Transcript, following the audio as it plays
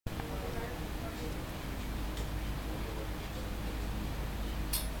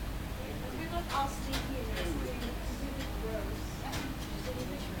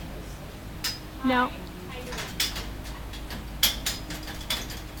No.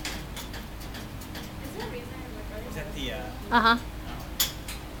 Is that the, Uh-huh.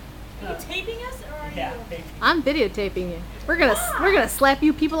 Are you taping us or are yeah, you? hey. I'm videotaping you. We're gonna slap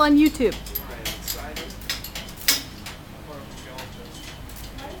you people on YouTube.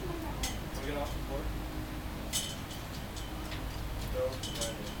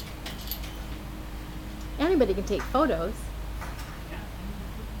 Anybody can take photos.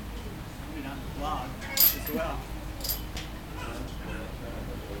 Put it on the blog as well.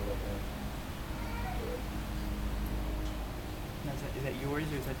 Is that yours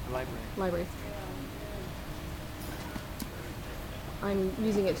or is that the library? Library. I'm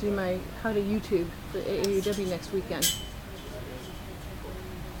using it to do my How to YouTube for AAUW next weekend.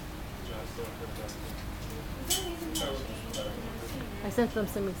 I sent them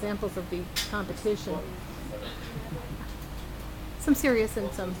some examples of the competition. Some serious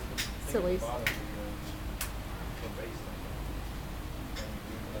and some sillies.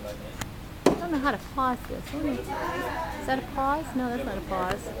 I don't know how to pause this. Is that a pause? No, that's not a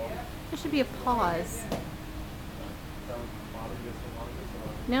pause. There should be a pause.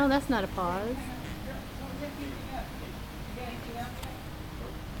 No, that's not a pause.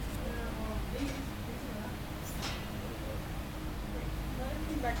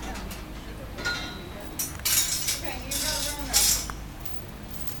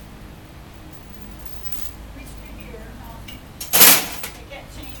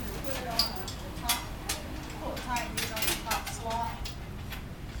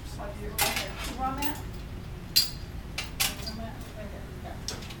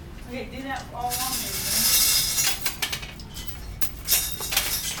 Okay, do that all along here.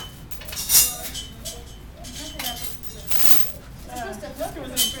 Look, it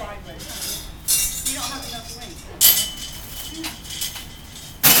was in sideways. You don't have enough length.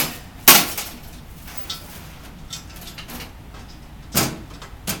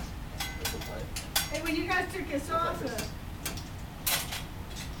 Hey, when you guys took this off, I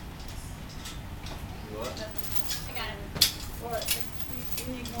got it. what? You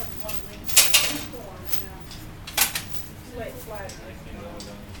need more than one link. Wait, slide.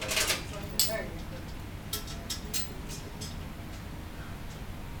 There you go.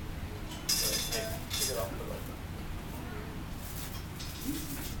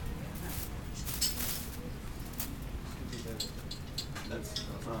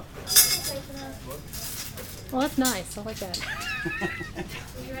 Well, that's nice. I like that.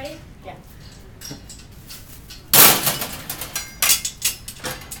 You ready? Yeah.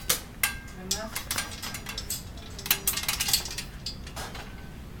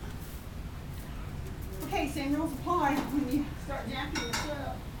 Okay, same rules apply when you start jacking this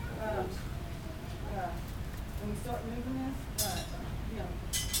up. When we start moving this, you know,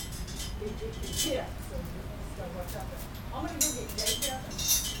 it tips, so just gotta watch out there. I'm gonna go get Jake up and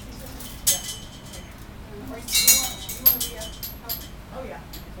yeah. Or you wanna be up? Oh yeah,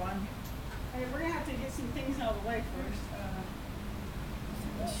 fine. Hey, we're gonna have to get some things out of the way first.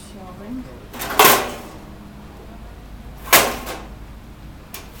 Shoving.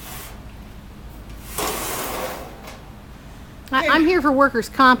 I'm here for workers'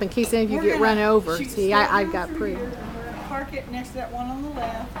 comp in case any of you We're get gonna run over. shoot See, straight I've down got through pre. here, and we're gonna park it next to that one on the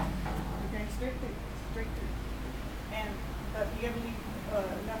left. We're going straight through. And you have any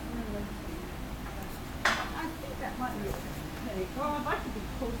enough room? I think that might be okay. Well, I'd like to be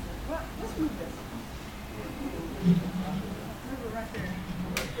closer. Well, let's move this. Move it right there.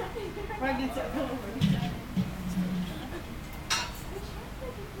 Right against that pillar over here.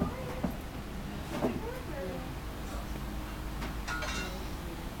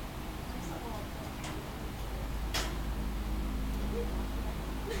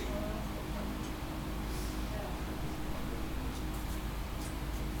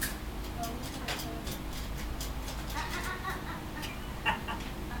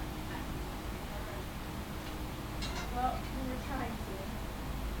 Well, we were trying to.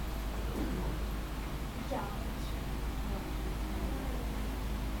 Yeah.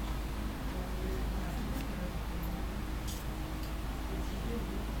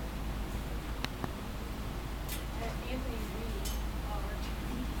 Anthony Reed.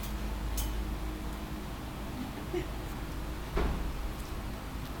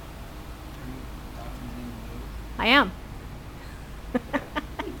 I am.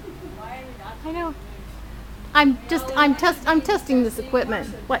 Why are we not? I know. I'm testing this equipment.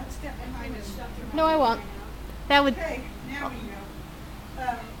 What? Step behind us. No, I won't. That would. Okay, now we go.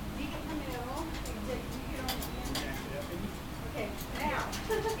 You get in the middle. You get on the end. Okay, now.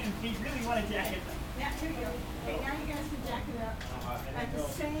 He really wanted to jack it. Now, here we go. Okay, now you guys can jack it up at the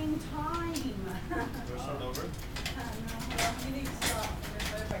same time.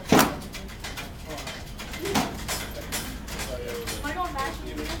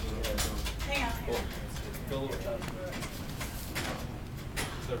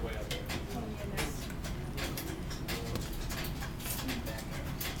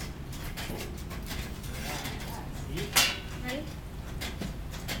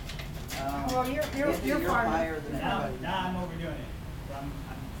 Well, you're far higher than Now, everybody. now I'm overdoing it. So I'm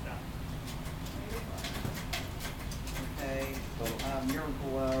stopped. Okay, so you're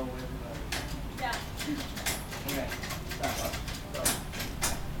below everybody. Yeah. Okay, stop up.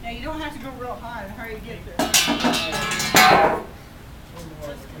 Now you don't have to go real high. How do you get there? Just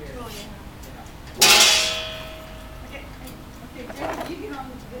control you. Okay, Jack, you get on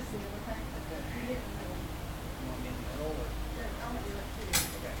this end, okay? You get in the middle. You want me in the middle or? Yeah, I'm gonna do it too.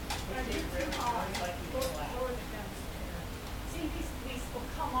 But you're too high. Lower the fence. See, these will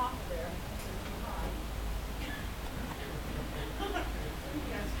come off of there. They're too high. You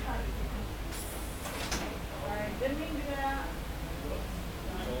guys try to get them. All right, didn't mean to do that.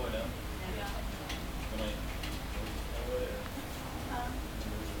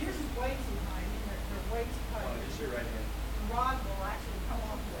 Yours is way too high. I mean, they're way too high. The rod will actually come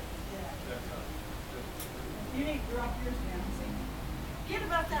off of it. Yeah. You need to drop yours down. See, get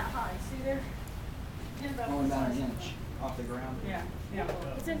about that high. See there? Get about Only this about an high. inch off the ground. Yeah, yeah.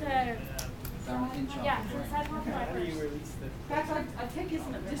 It's in the, About an inch off yeah, the it's ground. inside one How do you fibers. release the? That's what I think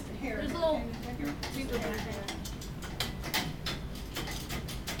isn't it just a hair? There's a little- Here. Super there.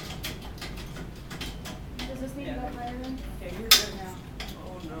 Does this need to go higher then? Okay, you're good now.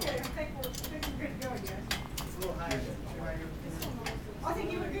 Oh no. Okay, I think we're good to go, guys. It's a little higher than I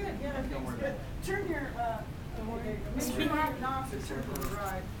think you were good. Yeah, I think it's good. Turn your, Mr. Knox turn to the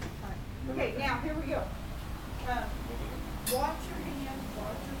right. Okay, now, here we go. Watch your hands,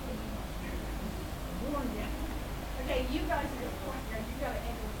 watch your feet. Warm you. Okay, you guys are gonna point, you gotta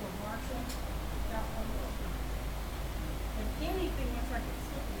angle for Marcia. That one will. If anything looks like it's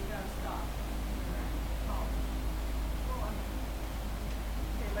slipping, you gotta stop. Oh.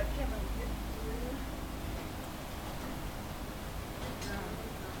 Okay, let Kevin get through.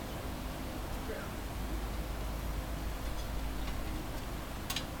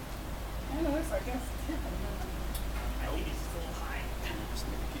 I know, it's like it's tipping. I think it's a little high. Just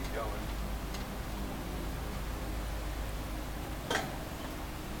need to keep going.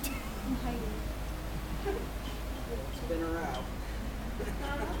 Spin her out.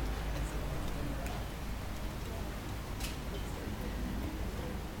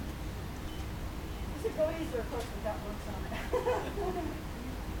 It's a go easier, of course, without books on it.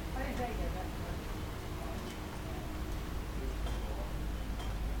 I didn't think of that.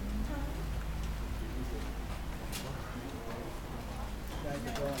 Guys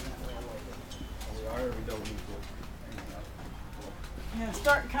are going that way a little bit. We are, or we don't need to. Yeah,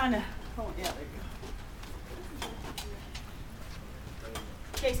 start kind of, oh, yeah, there you go.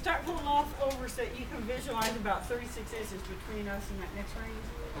 Okay, start pulling off over so that you can visualize about 36 inches between us and that next range.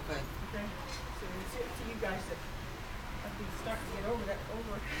 Okay. Okay? So it's up to you guys that have to start to get over that,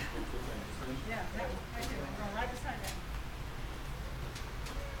 over. Yeah, that one, right there, going right beside that.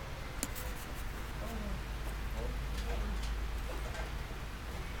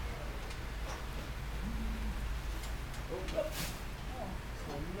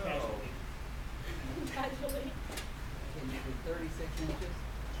 Casually. Can you do 36 inches?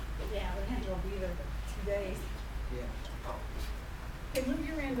 Yeah, but it ain't gonna be there for 2 days. Yeah. Okay, move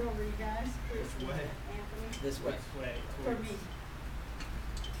your end over, you guys. Which way? Anthony. This way. Which way? For Towards- me.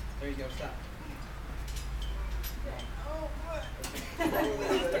 There you go, stop. Oh, what?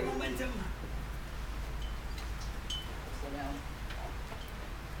 Lost the momentum. Slow down.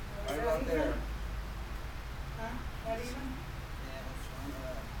 Right about there. Huh? That even?